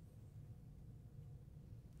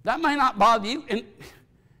 That may not bother you, and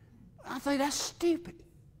I think that's stupid.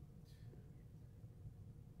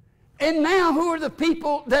 And now who are the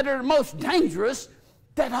people that are most dangerous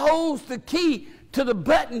that holds the key to the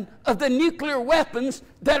button of the nuclear weapons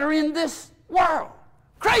that are in this world?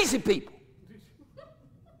 Crazy people.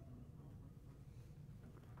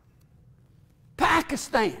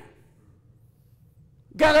 Pakistan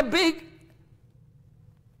got a big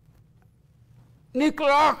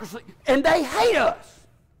nuclear arsenal, and they hate us.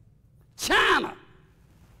 China,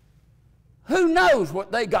 who knows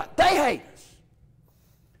what they got? They hate us.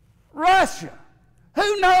 Russia,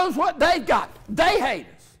 who knows what they've got? They hate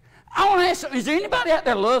us. I want to ask you, is there anybody out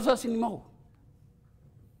there that loves us anymore?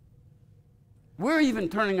 We're even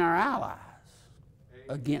turning our allies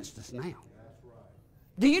against us now.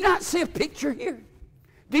 Do you not see a picture here?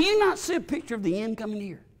 Do you not see a picture of the end coming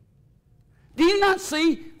here? Do you not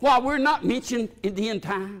see why we're not mentioned in the end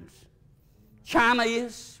times? China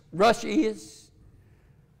is, Russia is,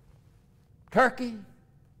 Turkey,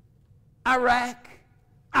 Iraq,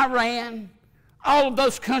 Iran, all of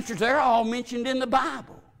those countries, they're all mentioned in the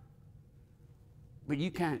Bible. But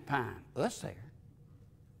you can't find us there.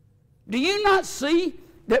 Do you not see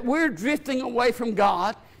that we're drifting away from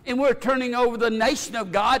God and we're turning over the nation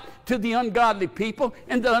of God to the ungodly people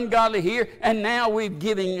and the ungodly here, and now we're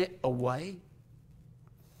giving it away?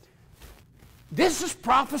 This is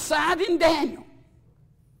prophesied in Daniel.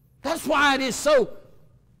 That's why it is so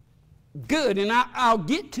good, and I'll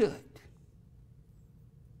get to it.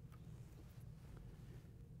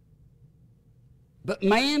 But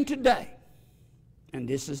man today, and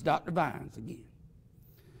this is Dr. Vines again,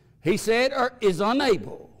 he said, is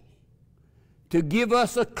unable to give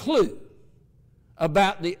us a clue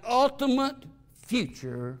about the ultimate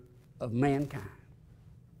future of mankind.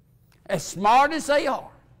 As smart as they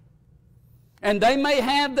are, and they may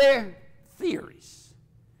have their theories,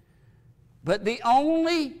 but the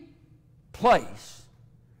only place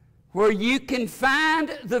where you can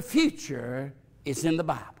find the future is in the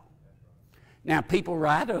Bible. Now, people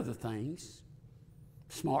write other things,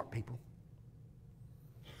 smart people.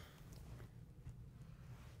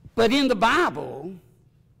 But in the Bible,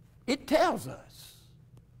 it tells us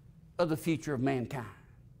of the future of mankind.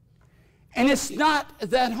 And it's not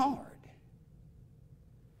that hard.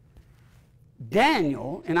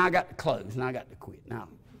 Daniel, and I got to close, and I got to quit. Now,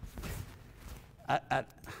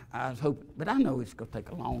 I was hoping, but I know it's going to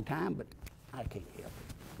take a long time, but I can't help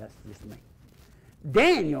it. That's just me.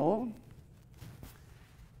 Daniel,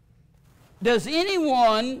 does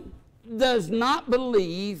anyone does not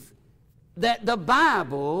believe that the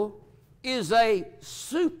Bible is a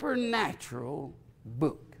supernatural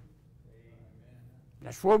book?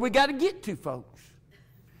 That's where we got to get to, folks.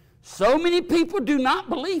 So many people do not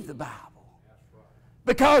believe the Bible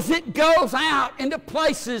because it goes out into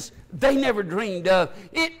places they never dreamed of.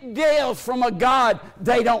 It deals from a God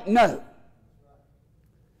they don't know.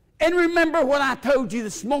 And remember what I told you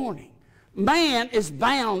this morning. Man is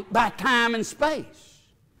bound by time and space.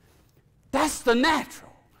 That's the natural.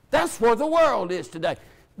 That's where the world is today.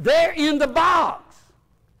 They're in the box.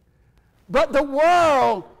 But the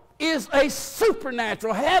world is a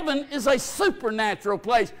supernatural. Heaven is a supernatural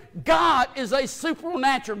place. God is a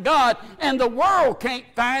supernatural God, and the world can't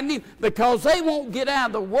find him because they won't get out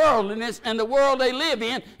of the worldliness and the world they live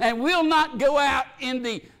in, and will not go out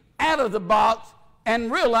of the box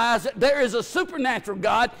and realize that there is a supernatural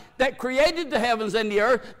God that created the heavens and the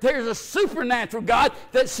earth. There's a supernatural God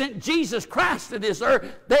that sent Jesus Christ to this earth.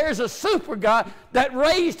 There's a super God that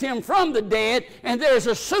raised him from the dead, and there's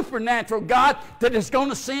a supernatural God that is going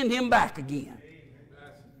to send him back again.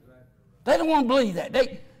 They don't want to believe that.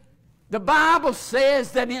 The Bible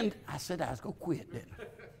says that I said I was going to quit, didn't I?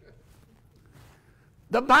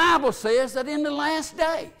 The Bible says that in the last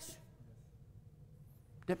days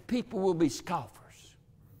that people will be scoffers.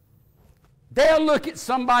 They'll look at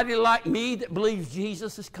somebody like me that believes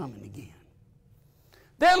Jesus is coming again.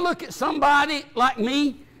 They'll look at somebody like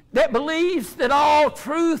me that believes that all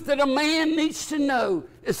truth that a man needs to know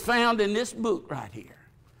is found in this book right here.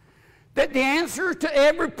 That the answer to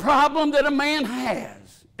every problem that a man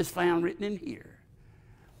has is found written in here.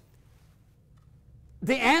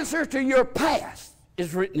 The answer to your past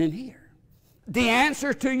is written in here. The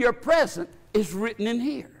answer to your present is written in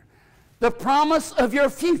here. The promise of your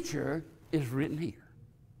future is written here.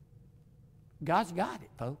 God's got it,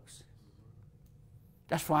 folks.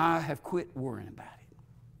 That's why I have quit worrying about it.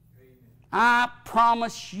 I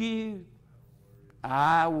promise you,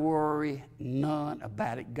 I worry none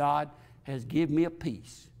about it. God has given me a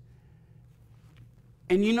peace.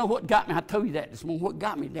 And you know what got me? I told you that this morning. What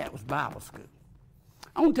got me that was Bible school.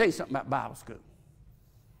 I want to tell you something about Bible school.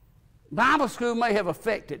 Bible school may have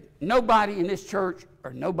affected nobody in this church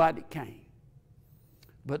or nobody that came.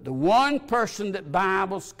 But the one person that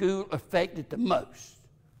Bible school affected the most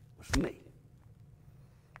was me.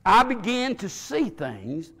 I began to see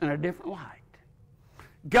things in a different light.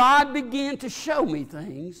 God began to show me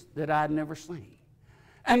things that I'd never seen.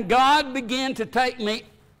 And God began to take me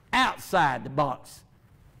outside the box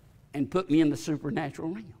and put me in the supernatural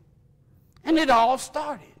realm. And it all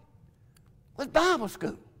started with Bible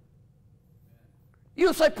school.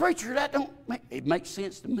 You'll say, preacher, that don't make, it makes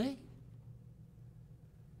sense to me.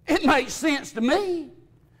 It makes sense to me.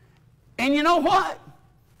 And you know what?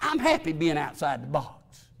 I'm happy being outside the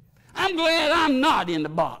box. I'm glad I'm not in the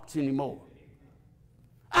box anymore.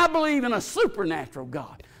 I believe in a supernatural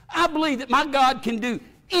God. I believe that my God can do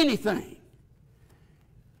anything.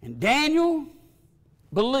 And Daniel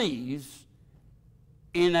believes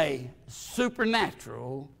in a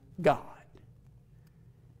supernatural God.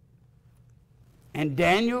 And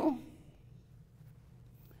Daniel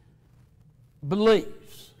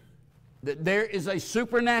believes that there is a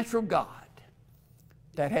supernatural God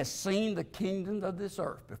that has seen the kingdoms of this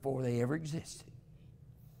earth before they ever existed.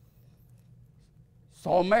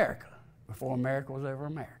 Saw America before America was ever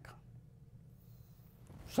America.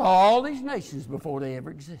 Saw all these nations before they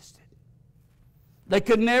ever existed. They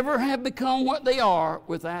could never have become what they are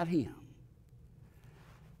without him.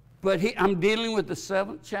 But I'm dealing with the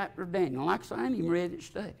 7th chapter of Daniel. Like I said, I ain't even read it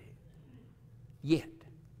studied yet.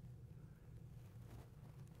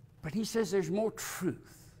 But he says there's more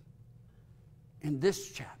truth in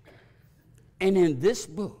this chapter and in this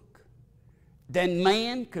book than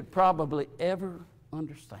man could probably ever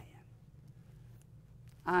understand.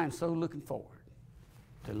 I am so looking forward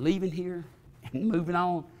to leaving here and moving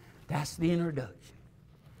on. That's the introduction.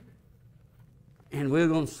 And we're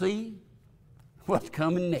going to see what's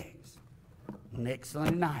coming next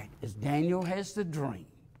Sunday night, as Daniel has the dream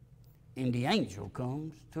and the angel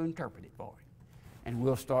comes to interpret it for him. And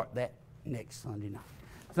we'll start that next Sunday night.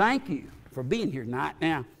 Thank you for being here tonight.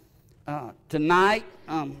 Now, tonight,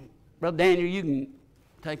 Brother Daniel, you can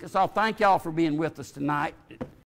take us off. Thank y'all for being with us tonight.